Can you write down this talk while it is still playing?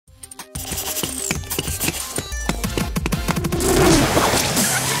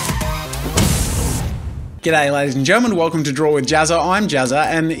G'day ladies and gentlemen, welcome to Draw with Jazza. I'm Jazza,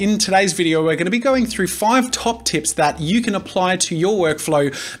 and in today's video we're going to be going through 5 top tips that you can apply to your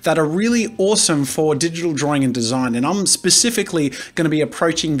workflow that are really awesome for digital drawing and design. And I'm specifically going to be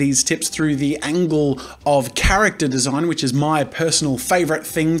approaching these tips through the angle of character design, which is my personal favorite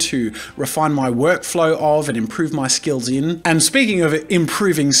thing to refine my workflow of and improve my skills in. And speaking of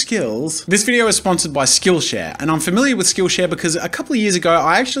improving skills, this video is sponsored by Skillshare, and I'm familiar with Skillshare because a couple of years ago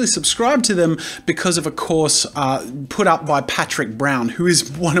I actually subscribed to them because of a course put up by Patrick Brown, who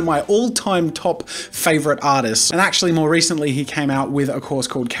is one of my all-time top favorite artists. And actually more recently he came out with a course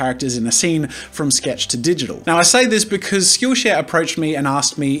called Characters in a Scene from Sketch to Digital. Now I say this because Skillshare approached me and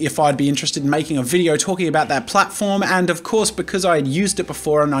asked me if I'd be interested in making a video talking about that platform, and of course because I had used it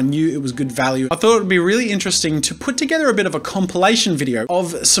before and I knew it was good value, I thought it would be really interesting to put together a bit of a compilation video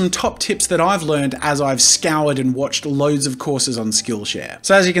of some top tips that I've learned as I've scoured and watched loads of courses on Skillshare.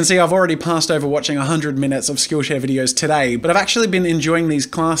 So as you can see, I've already passed over watching 100 minutes of Skillshare videos today, but I've actually been enjoying these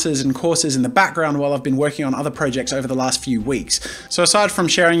classes and courses in the background while I've been working on other projects over the last few weeks. So aside from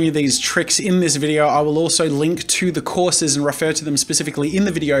sharing you these tricks in this video, I will also link to the courses and refer to them specifically in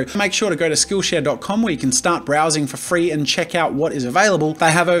the video. Make sure to go to Skillshare.com where you can start browsing for free and check out what is available.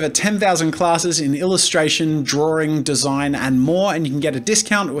 They have over 10,000 classes in illustration, drawing, design, and more, and you can get a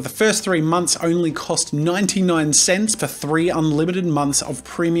discount with the first 3 months only cost 99 cents for 3 unlimited months of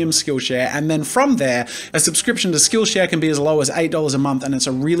premium Skillshare, and then from there, a subscription to Skillshare can be as low as $8 a month, and it's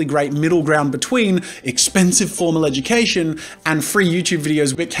a really great middle ground between expensive formal education and free YouTube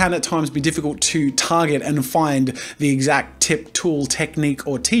videos, but can at times be difficult to target and find the exact tip, tool, technique,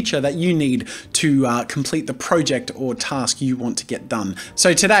 or teacher that you need to complete the project or task you want to get done.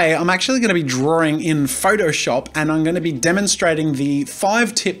 So today, I'm actually going to be drawing in Photoshop, and I'm going to be demonstrating the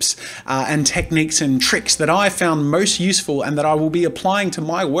 5 tips and techniques and tricks that I found most useful and that I will be applying to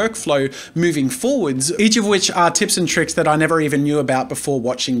my workflow moving forwards, each of which are tips and tricks that I never even knew about before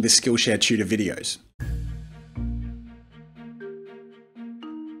watching the Skillshare tutor videos.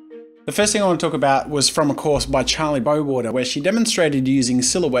 The first thing I want to talk about was from a course by Charlie Bowater, where she demonstrated using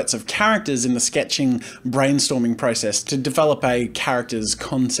silhouettes of characters in the sketching brainstorming process to develop a character's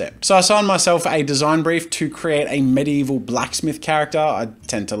concept. So I assigned myself a design brief to create a medieval blacksmith character. I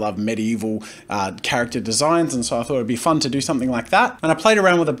tend to love medieval character designs, and so I thought it'd be fun to do something like that. And I played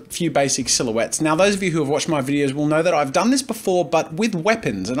around with a few basic silhouettes. Now those of you who have watched my videos will know that I've done this before, but with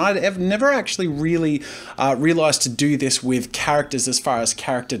weapons, and I've never actually really realized to do this with characters as far as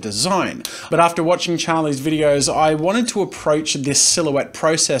character design. But after watching Charlie's videos, I wanted to approach this silhouette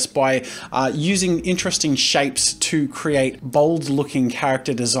process by using interesting shapes to create bold looking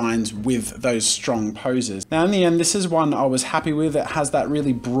character designs with those strong poses. Now in the end, this is one I was happy with. It has that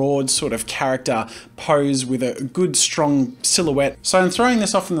really broad sort of character pose with a good strong silhouette. So in throwing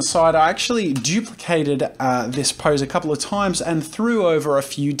this off on the side, I actually duplicated this pose a couple of times and threw over a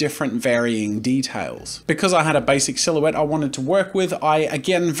few different varying details. Because I had a basic silhouette I wanted to work with, I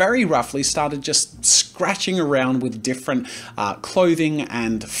again very roughly started just scratching around with different clothing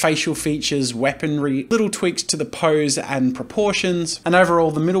and facial features, weaponry, little tweaks to the pose and proportions, and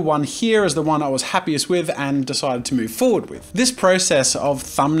overall the middle one here is the one I was happiest with and decided to move forward with. This process of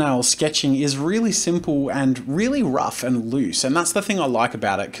thumbnail sketching is really simple and really rough and loose, and that's the thing I like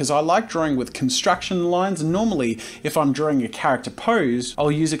about it, because I like drawing with construction lines. Normally if I'm drawing a character pose,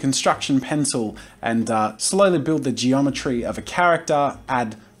 I'll use a construction pencil and slowly build the geometry of a character,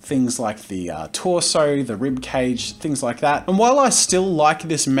 add things like the torso, the rib cage, things like that. And while I still like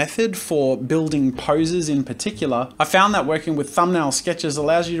this method for building poses in particular, I found that working with thumbnail sketches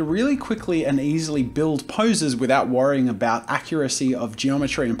allows you to really quickly and easily build poses without worrying about accuracy of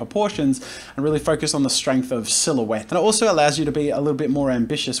geometry and proportions, and really focus on the strength of silhouette. And it also allows you to be a little bit more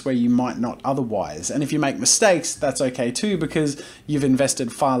ambitious where you might not otherwise. And if you make mistakes, that's okay too, because you've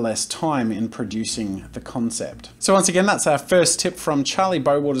invested far less time in producing the concept. So once again, that's our first tip from Charlie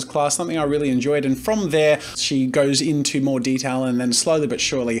Bowater's class, something I really enjoyed, and from there she goes into more detail and then slowly but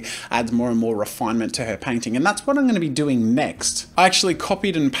surely adds more and more refinement to her painting, and that's what I'm going to be doing next. I actually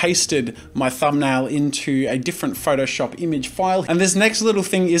copied and pasted my thumbnail into a different Photoshop image file, and this next little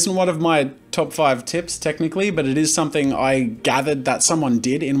thing isn't one of my top 5 tips technically, but it is something I gathered that someone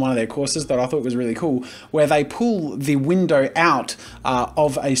did in one of their courses that I thought was really cool, where they pull the window out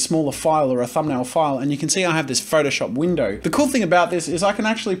of a smaller file or a thumbnail file, and you can see I have this Photoshop window. The cool thing about this is I can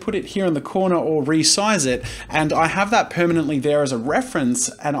actually put it here in the corner or resize it, and I have that permanently there as a reference,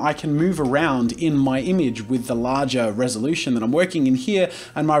 and I can move around in my image with the larger resolution that I'm working in here,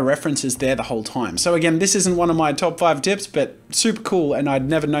 and my reference is there the whole time. So again, this isn't one of my top 5 tips, but super cool, and I'd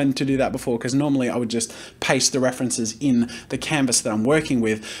never known to do that before, because normally I would just paste the references in the canvas that I'm working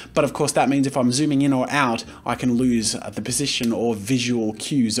with. But of course that means if I'm zooming in or out, I can lose the position or visual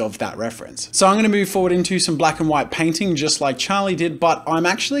cues of that reference. So I'm going to move forward into some black and white painting just like Charlie did, but I'm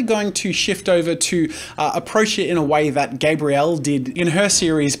actually going to shift over to approach it in a way that Gabrielle did in her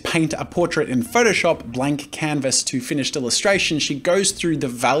series Paint a Portrait in Photoshop, Blank Canvas to Finished Illustration. She goes through the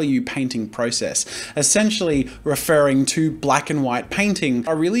value painting process, essentially referring to black and white painting.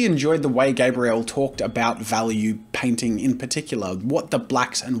 I really enjoyed the way Gabrielle talked about value painting in particular, what the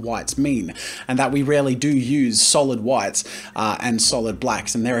blacks and whites mean, and that we rarely do use solid whites and solid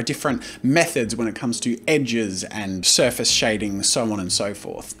blacks, and there are different methods when it comes to edges and surface shading, so on and so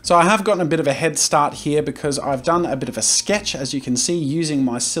forth. So I have gotten a bit of a head start here because I've done a bit of a sketch, as you can see, using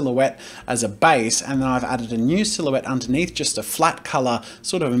my silhouette as a base, and then I've added a new silhouette underneath, just a flat color,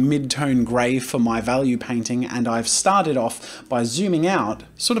 sort of a mid-tone gray for my value painting, and I've started off by zooming out,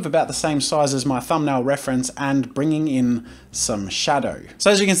 sort of about the same size as my thumbnail reference, and bringing in some shadow.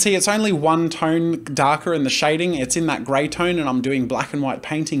 So as you can see, it's only one tone darker in the shading. It's in that gray tone, and I'm doing black and white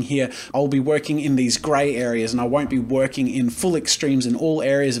painting here. I'll be working in these gray areas, and I won't be working in full extremes in all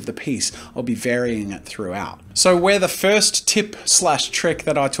areas of the piece. I'll be varying it throughout. So where the first tip slash trick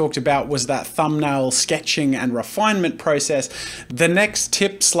that I talked about was that thumbnail sketching and refinement process, the next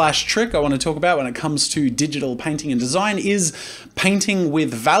tip slash trick I want to talk about when it comes to digital painting and design is painting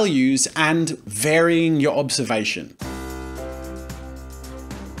with values and varying your observation.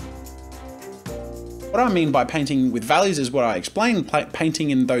 What I mean by painting with values is what I explained,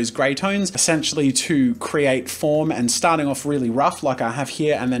 painting in those grey tones, essentially to create form and starting off really rough like I have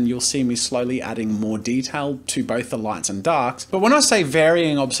here, and then you'll see me slowly adding more detail to both the lights and darks. But when I say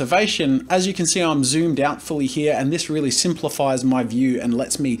varying observation, as you can see, I'm zoomed out fully here, and this really simplifies my view and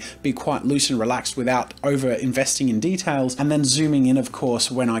lets me be quite loose and relaxed without over investing in details, and then zooming in, of course,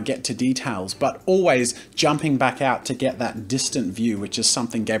 when I get to details, but always jumping back out to get that distant view, which is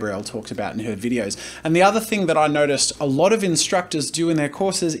something Gabrielle talked about in her videos. And the other thing that I noticed a lot of instructors do in their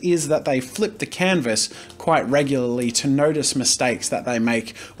courses is that they flip the canvas quite regularly to notice mistakes that they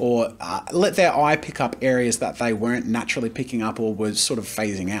make, or let their eye pick up areas that they weren't naturally picking up or were sort of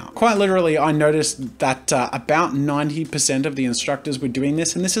phasing out. Quite literally, I noticed that about 90% of the instructors were doing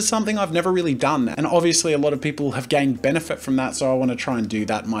this, and this is something I've never really done. And obviously a lot of people have gained benefit from that, so I want to try and do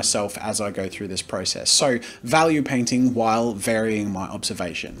that myself as I go through this process. So value painting while varying my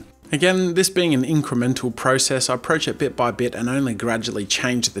observation. Again, this being an incremental process, I approach it bit by bit and only gradually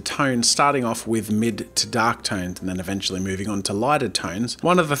change the tone, starting off with mid to dark tones and then eventually moving on to lighter tones.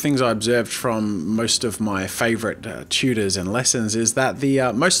 One of the things I observed from most of my favorite tutors and lessons is that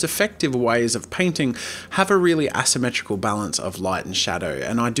the most effective ways of painting have a really asymmetrical balance of light and shadow,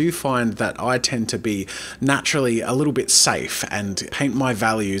 and I do find that I tend to be naturally a little bit safe and paint my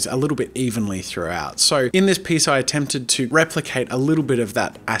values a little bit evenly throughout. So in this piece I attempted to replicate a little bit of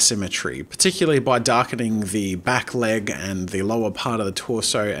that asymmetry, particularly by darkening the back leg and the lower part of the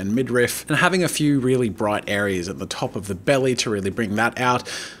torso and midriff, and having a few really bright areas at the top of the belly to really bring that out,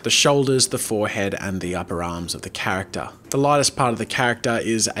 the shoulders, the forehead, and the upper arms of the character. The lightest part of the character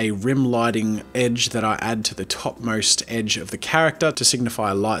is a rim lighting edge that I add to the topmost edge of the character to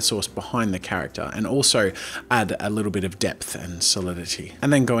signify a light source behind the character, and also add a little bit of depth and solidity.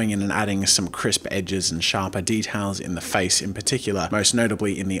 And then going in and adding some crisp edges and sharper details in the face in particular, most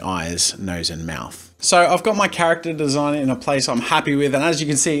notably in the eyes, nose, and mouth. So I've got my character design in a place I'm happy with, and as you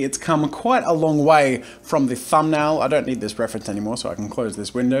can see, it's come quite a long way from the thumbnail. I don't need this reference anymore, so I can close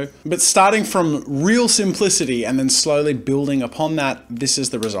this window. But starting from real simplicity and then slowly building upon that, this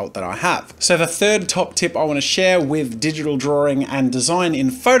is the result that I have. So the third top tip I want to share with digital drawing and design in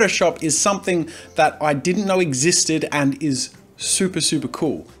Photoshop is something that I didn't know existed and is super, super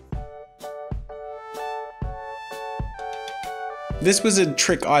cool. This was a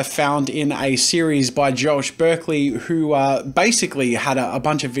trick I found in a series by Josh Berkeley, who basically had a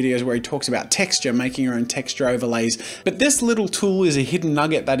bunch of videos where he talks about texture, making your own texture overlays. But this little tool is a hidden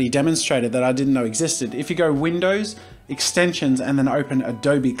nugget that he demonstrated that I didn't know existed. If you go Windows, Extensions, and then open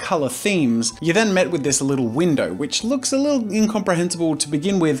Adobe Color Themes, you're then met with this little window, which looks a little incomprehensible to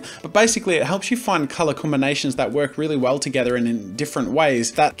begin with, but basically it helps you find color combinations that work really well together and in different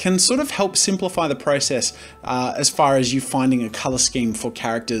ways that can sort of help simplify the process as far as you finding a color scheme for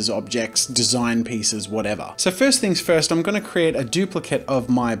characters, objects, design pieces, whatever. So first things first, I'm going to create a duplicate of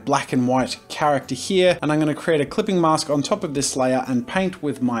my black and white character here, and I'm going to create a clipping mask on top of this layer and paint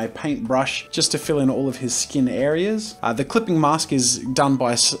with my paintbrush just to fill in all of his skin areas. The clipping mask is done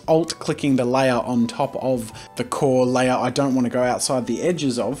by alt-clicking the layer on top of the core layer I don't want to go outside the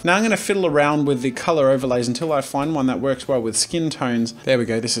edges of. Now I'm going to fiddle around with the color overlays until I find one that works well with skin tones. There we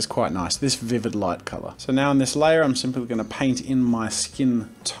go, this is quite nice, this vivid light color. So now in this layer I'm simply going to paint in my skin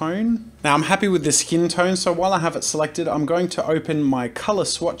tone. Now I'm happy with the skin tone, so while I have it selected, I'm going to open my color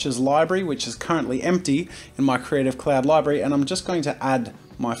swatches library, which is currently empty in my Creative Cloud library, and I'm just going to add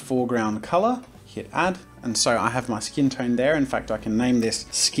my foreground color, hit add, and so I have my skin tone there. In fact, I can name this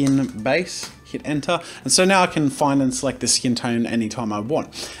skin base, hit enter, and so now I can find and select the skin tone anytime I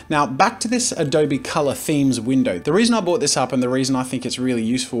want. Now back to this Adobe Color Themes window. The reason I brought this up and the reason I think it's really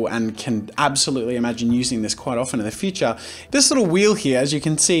useful and can absolutely imagine using this quite often in the future, this little wheel here, as you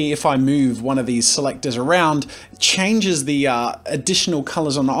can see, if I move one of these selectors around, changes the additional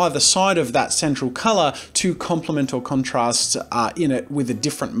colors on either side of that central color to complement or contrast in it with a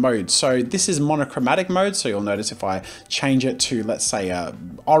different mode. So this is monochromatic mode, so you'll notice if I change it to, let's say,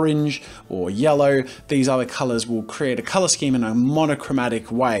 orange or yellow, these other colors will create a color scheme in a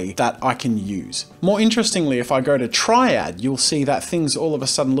monochromatic way that I can use. More interestingly, if I go to triad, you'll see that things all of a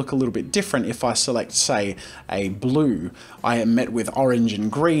sudden look a little bit different. If I select, say, a blue, I am met with orange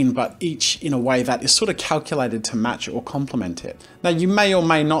and green, but each in a way that is sort of calculated to match or complement it. Now you may or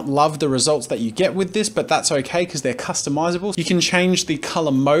may not love the results that you get with this, but that's okay because they're customizable. You can change the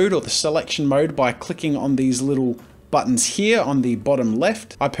color mode or the selection mode by clicking on these little buttons here on the bottom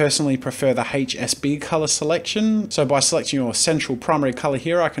left. I personally prefer the HSB color selection. So by selecting your central primary color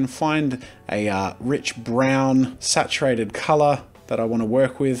here, I can find a rich brown saturated color that I want to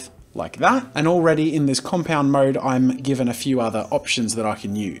work with, like that. And already in this compound mode, I'm given a few other options that I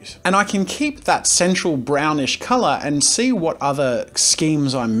can use. And I can keep that central brownish color and see what other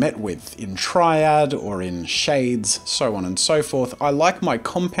schemes I'm met with in triad or in shades, so on and so forth. I like my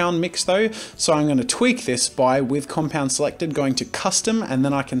compound mix though, so I'm going to tweak this by, with compound selected, going to custom, and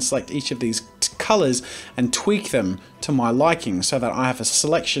then I can select each of these colors and tweak them to my liking so that I have a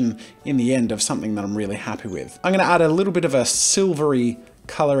selection in the end of something that I'm really happy with. I'm going to add a little bit of a silvery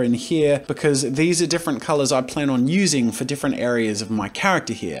color in here because these are different colors I plan on using for different areas of my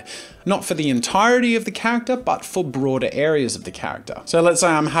character here. Not for the entirety of the character, but for broader areas of the character. So let's say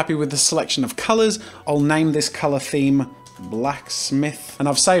I'm happy with the selection of colors. I'll name this color theme Blacksmith, and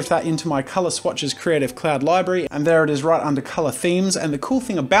I've saved that into my Color Swatches Creative Cloud library, and there it is right under Color Themes. And the cool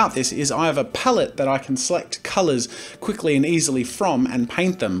thing about this is I have a palette that I can select colors quickly and easily from and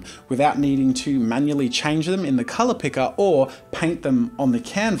paint them without needing to manually change them in the color picker or paint them on the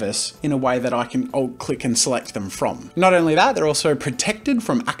canvas in a way that I can alt-click and select them from. Not only that, they're also protected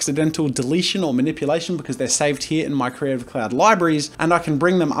from accidental deletion or manipulation because they're saved here in my Creative Cloud libraries, and I can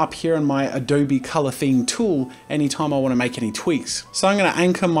bring them up here in my Adobe Color Theme tool anytime I want to make any tweaks. So I'm going to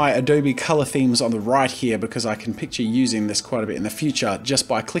anchor my Adobe Color Themes on the right here because I can picture using this quite a bit in the future. Just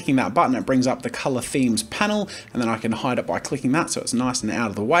by clicking that button, it brings up the Color Themes panel, and then I can hide it by clicking that so it's nice and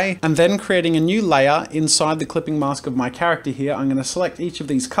out of the way. And then creating a new layer inside the clipping mask of my character here, I'm going to select each of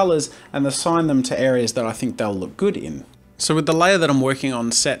these colors and assign them to areas that I think they'll look good in. So with the layer that I'm working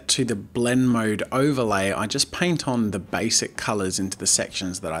on set to the blend mode overlay, I just paint on the basic colors into the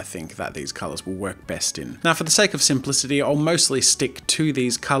sections that I think that these colors will work best in. Now for the sake of simplicity, I'll mostly stick to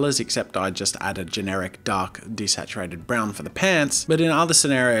these colors, except I just add a generic dark desaturated brown for the pants. But in other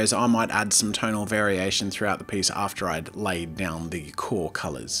scenarios, I might add some tonal variation throughout the piece after I'd laid down the core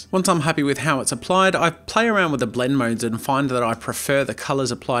colors. Once I'm happy with how it's applied, I play around with the blend modes and find that I prefer the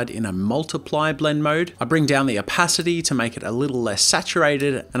colors applied in a multiply blend mode. I bring down the opacity to make it a little less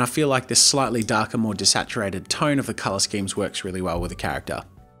saturated, and I feel like this slightly darker, more desaturated tone of the color schemes works really well with the character.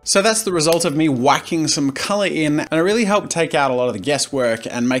 So that's the result of me whacking some color in, and it really helped take out a lot of the guesswork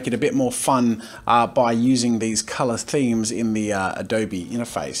and make it a bit more fun by using these color themes in the Adobe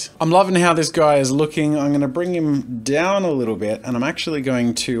interface. I'm loving how this guy is looking. I'm going to bring him down a little bit, and I'm actually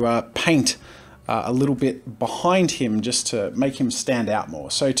going to paint a little bit behind him just to make him stand out more.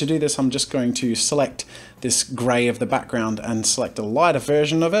 So to do this, I'm just going to select this gray of the background and select a lighter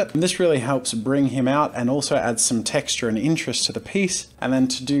version of it. And this really helps bring him out and also adds some texture and interest to the piece. And then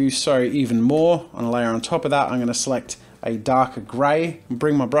to do so even more, on a layer on top of that, I'm going to select a darker gray,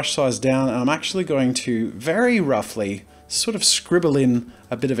 bring my brush size down, and I'm actually going to very roughly sort of scribble in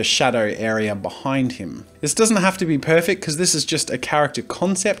a bit of a shadow area behind him. This doesn't have to be perfect because this is just a character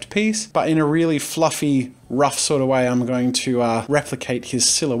concept piece, but in a really fluffy, rough sort of way, I'm going to replicate his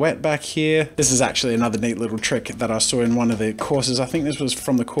silhouette back here. This is actually another neat little trick that I saw in one of the courses. I think this was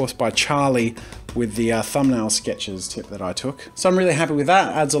from the course by Charlie with the thumbnail sketches tip that I took. So I'm really happy with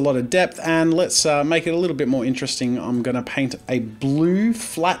that. Adds a lot of depth, and let's make it a little bit more interesting. I'm going to paint a blue,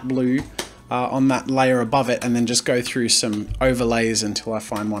 flat blue, on that layer above it, and then just go through some overlays until I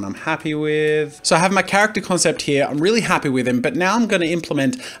find one I'm happy with. So I have my character concept here. I'm really happy with him, but now I'm going to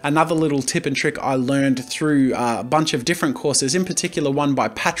implement another little tip and trick I learned through a bunch of different courses, in particular one by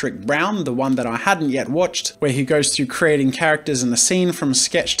Patrick Brown, the one that I hadn't yet watched, where he goes through creating characters in the scene from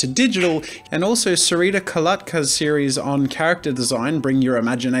sketch to digital, and also Sarita Kalatka's series on character design, Bring Your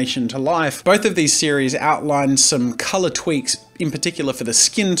Imagination to Life. Both of these series outline some color tweaks, in particular for the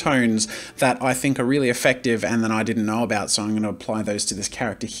skin tones, that I think are really effective and that I didn't know about, so I'm going to apply those to this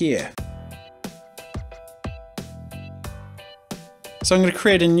character here. So I'm going to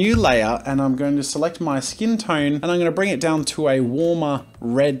create a new layer, and I'm going to select my skin tone, and I'm going to bring it down to a warmer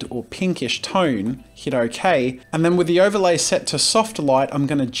red or pinkish tone, hit OK, and then with the overlay set to soft light, I'm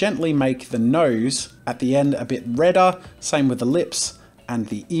going to gently make the nose at the end a bit redder, same with the lips and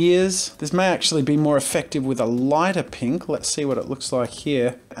the ears. This may actually be more effective with a lighter pink. Let's see what it looks like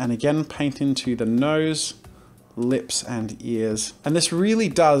here. And again, paint into the nose, lips and ears. And this really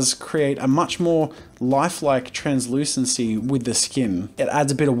does create a much more lifelike translucency with the skin. It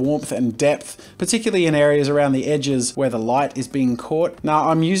adds a bit of warmth and depth, particularly in areas around the edges where the light is being caught. Now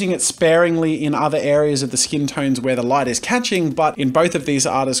I'm using it sparingly in other areas of the skin tones where the light is catching, but in both of these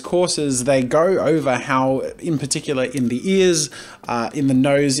artist courses, they go over how, in particular in the ears, in the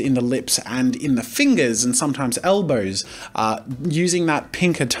nose, in the lips, and in the fingers, and sometimes elbows, using that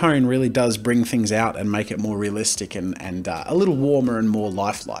pinker tone really does bring things out and make it more realistic and a little warmer and more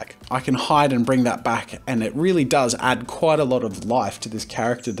lifelike. I can hide and bring that back, and it really does add quite a lot of life to this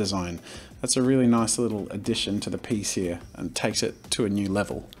character design. That's a really nice little addition to the piece here and takes it to a new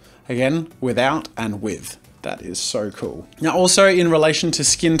level. Again, without and with. That is so cool. Now also in relation to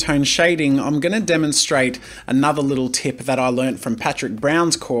skin tone shading, I'm going to demonstrate another little tip that I learned from Patrick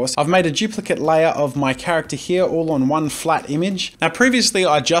Brown's course. I've made a duplicate layer of my character here all on one flat image. Now previously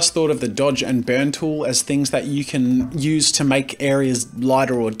I just thought of the dodge and burn tool as things that you can use to make areas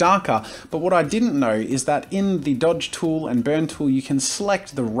lighter or darker, but what I didn't know is that in the dodge tool and burn tool you can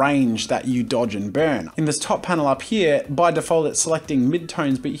select the range that you dodge and burn. In this top panel up here, by default it's selecting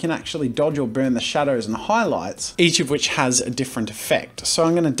midtones, but you can actually dodge or burn the shadows and highlights, each of which has a different effect. So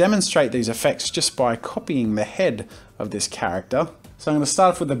I'm going to demonstrate these effects just by copying the head of this character. So I'm going to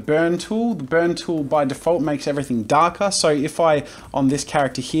start off with the burn tool. The burn tool by default makes everything darker. So if I, on this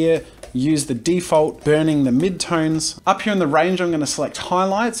character here, use the default burning the midtones. Up here in the range, I'm going to select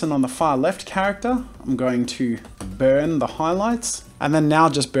highlights, and on the far left character, I'm going to burn the highlights. And then now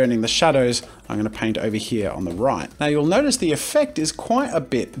just burning the shadows, I'm going to paint over here on the right. Now you'll notice the effect is quite a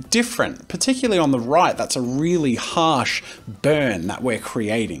bit different, particularly on the right. That's a really harsh burn that we're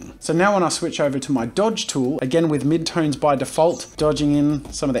creating. So now when I switch over to my dodge tool, again with midtones by default, dodging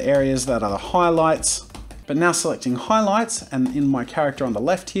in some of the areas that are the highlights, but now selecting highlights, and in my character on the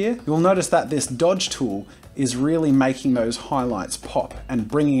left here, you'll notice that this dodge tool is really making those highlights pop and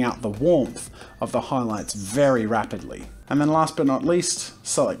bringing out the warmth of the highlights very rapidly. And then last but not least,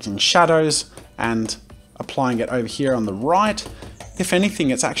 selecting shadows and applying it over here on the right. If anything,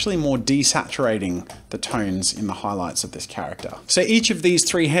 it's actually more desaturating the tones in the highlights of this character. So each of these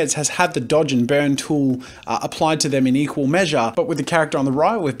three heads has had the dodge and burn tool applied to them in equal measure, but with the character on the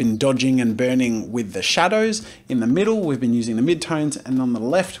right, we've been dodging and burning with the shadows. In the middle, we've been using the midtones, and on the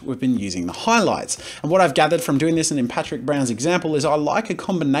left, we've been using the highlights. And what I've gathered from doing this and in Patrick Brown's example is I like a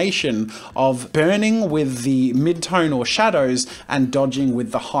combination of burning with the midtone or shadows and dodging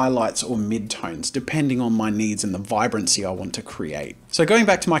with the highlights or midtones, depending on my needs and the vibrancy I want to create. So going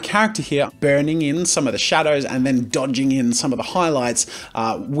back to my character here, burning in some of the shadows and then dodging in some of the highlights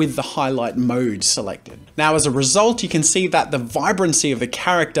with the highlight mode selected. Now as a result, you can see that the vibrancy of the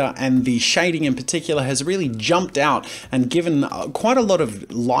character and the shading in particular has really jumped out and given quite a lot of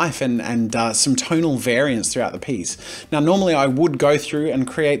life and some tonal variance throughout the piece. Now normally I would go through and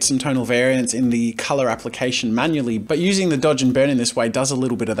create some tonal variance in the color application manually, but using the dodge and burn in this way does a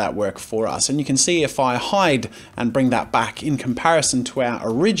little bit of that work for us. And you can see if I hide and bring that back in comparison to our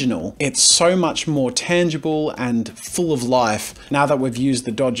original, it's so much more tangible and full of life now that we've used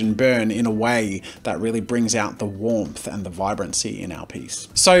the dodge and burn in a way that really brings out the warmth and the vibrancy in our piece.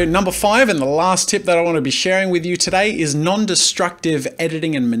 So number 5, and the last tip that I want to be sharing with you today, is non-destructive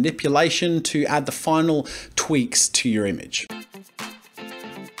editing and manipulation to add the final tweaks to your image.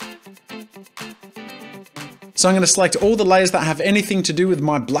 So I'm going to select all the layers that have anything to do with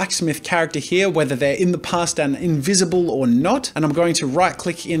my blacksmith character here, whether they're in the past and invisible or not. And I'm going to right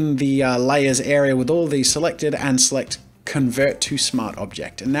click in the layers area with all these selected and select convert to smart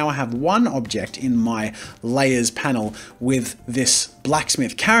object. And now I have one object in my layers panel with this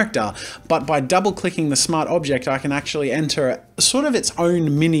blacksmith character, but by double clicking the smart object, I can actually enter sort of its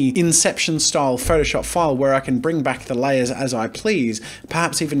own mini Inception style Photoshop file where I can bring back the layers as I please,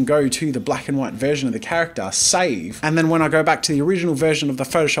 perhaps even go to the black and white version of the character, save, and then when I go back to the original version of the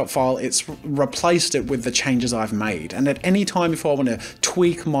Photoshop file, it's replaced it with the changes I've made. And at any time, if I want to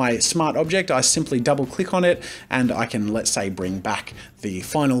tweak my smart object, I simply double click on it and I can, let's say, bring back the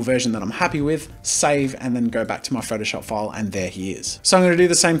final version that I'm happy with, save, and then go back to my Photoshop file, and there he is. So I'm going to do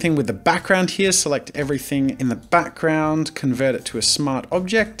the same thing with the background here, select everything in the background, convert it to a smart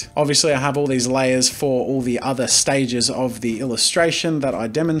object. Obviously I have all these layers for all the other stages of the illustration that I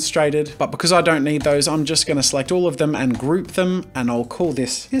demonstrated, but because I don't need those, I'm just going to select all of them and group them, and I'll call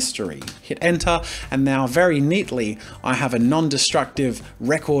this history. Hit enter, and now very neatly I have a non-destructive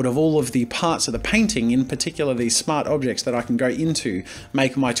record of all of the parts of the painting, in particular these smart objects that I can go into,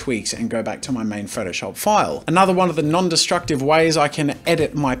 make my tweaks, and go back to my main Photoshop file. Another one of the non-destructive ways I can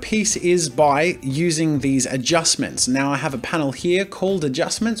edit my piece is by using these adjustments. Now I have a panel here called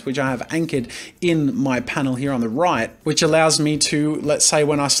adjustments, which I have anchored in my panel here on the right, which allows me to, let's say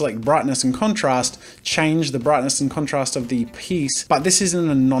when I select brightness and contrast, change the brightness and contrast of the piece, but this is in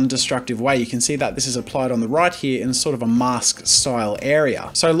a non-destructive way. You can see that this is applied on the right here in sort of a mask style area.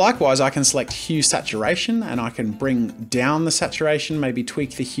 So likewise, I can select hue saturation and I can bring down the saturation, maybe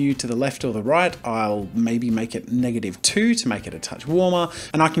tweak the hue to the left or the right. I'll maybe make it -2 to make it a touch warmer.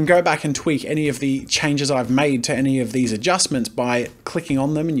 And I can go back and tweak any of the changes I've made to any of these adjustments by clicking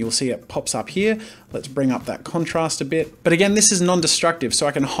on them, and you'll see it pops up here. Let's bring up that contrast a bit. But again, this is non-destructive, so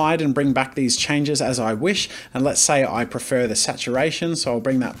I can hide and bring back these changes as I wish. And let's say I prefer the saturation, so I'll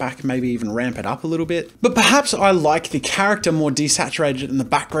bring that back, maybe even ramp it up a little bit. But perhaps I like the character more desaturated and the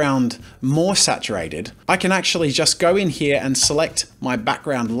background more saturated. I can actually just go in here and select my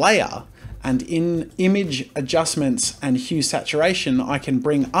background layer, and in image adjustments and hue saturation, I can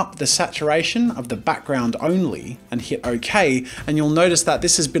bring up the saturation of the background only and hit OK. And you'll notice that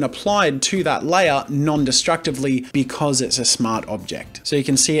this has been applied to that layer non-destructively because it's a smart object. So you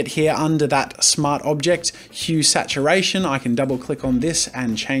can see it here under that smart object, hue saturation. I can double click on this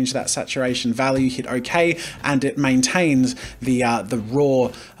and change that saturation value, hit OK, and it maintains the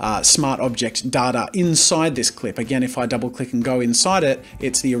raw smart object data inside this clip. Again, if I double click and go inside it,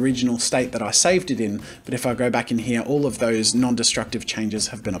 it's the original state that I saved it in, but if I go back in here, all of those non-destructive changes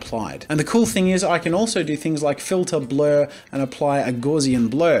have been applied. And the cool thing is I can also do things like filter, blur, and apply a Gaussian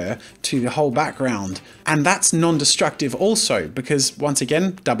blur to the whole background. And that's non-destructive also, because once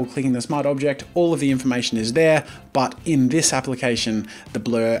again, double clicking the smart object, all of the information is there, but in this application, the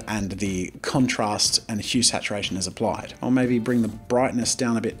blur and the contrast and hue saturation is applied. I'll maybe bring the brightness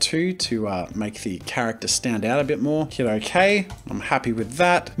down a bit too to make the character stand out a bit more. Hit OK. I'm happy with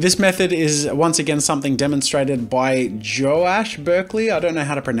that. This method is once again something demonstrated by Joash Berkeley, I don't know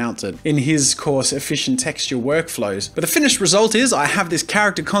how to pronounce it, in his course Efficient Texture Workflows. But the finished result is I have this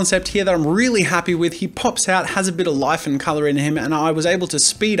character concept here that I'm really happy with. He pops out, has a bit of life and color in him, and I was able to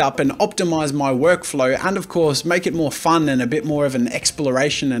speed up and optimize my workflow and of course make it more fun and a bit more of an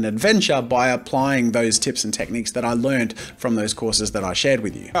exploration and adventure by applying those tips and techniques that I learned from those courses that I shared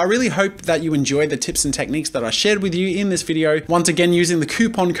with you. I really hope that you enjoyed the tips and techniques that I shared with you in this video. Once again, using the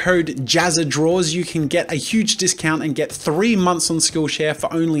coupon code JAZZA'S, you can get a huge discount and get 3 months on Skillshare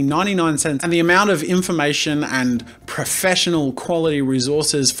for only 99 cents. And the amount of information and professional quality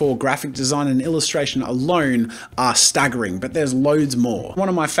resources for graphic design and illustration alone are staggering, but there's loads more. One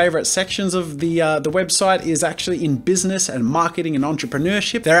of my favorite sections of the website is actually in business and marketing and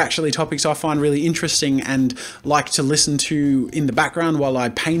entrepreneurship. They're actually topics I find really interesting and like to listen to in the background while I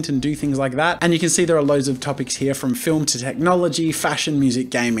paint and do things like that. And you can see there are loads of topics here from film to technology, fashion, music,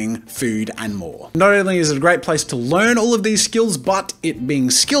 gaming, food, and more. Not only is it a great place to learn all of these skills, but it being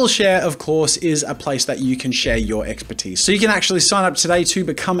Skillshare, of course, is a place that you can share your expertise. So you can actually sign up today to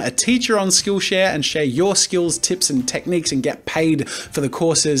become a teacher on Skillshare and share your skills, tips, and techniques and get paid for the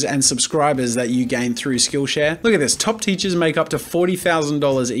courses and subscribers that you gain through Skillshare. Look at this, top teachers make up to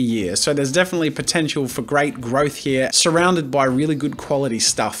 $40,000 a year. So there's definitely potential for great growth here, surrounded by really good quality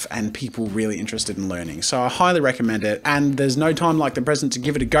stuff and people really interested in learning. So I highly recommend it. And there's no time like the present to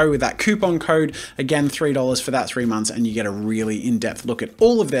give it a go with that coupon code. Again, $3 for that 3 months, and you get a really in-depth look at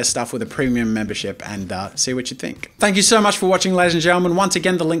all of their stuff with a premium membership and see what you think. Thank you so much for watching, ladies and gentlemen. Once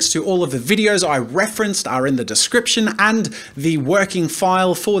again, the links to all of the videos I referenced are in the description, and the working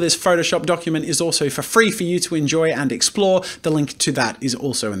file for this Photoshop document is also for free for you to enjoy and explore. The link to that is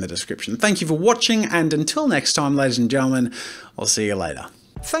also in the description. Thank you for watching, and until next time, ladies and gentlemen, I'll see you later.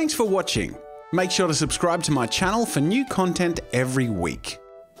 Thanks for watching. Make sure to subscribe to my channel for new content every week.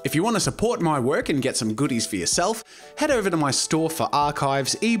 If you want to support my work and get some goodies for yourself, head over to my store for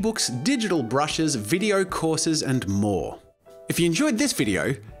archives, ebooks, digital brushes, video courses, and more. If you enjoyed this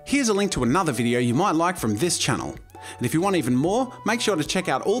video, here's a link to another video you might like from this channel. And if you want even more, make sure to check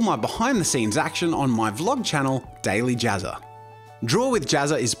out all my behind the scenes action on my vlog channel, Daily Jazza. Draw with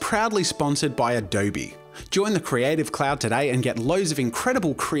Jazza is proudly sponsored by Adobe. Join the Creative Cloud today and get loads of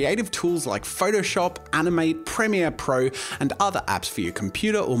incredible creative tools like Photoshop, Animate, Premiere Pro, and other apps for your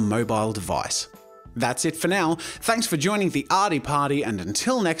computer or mobile device. That's it for now. Thanks for joining the Arty Party, and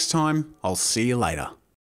until next time, I'll see you later.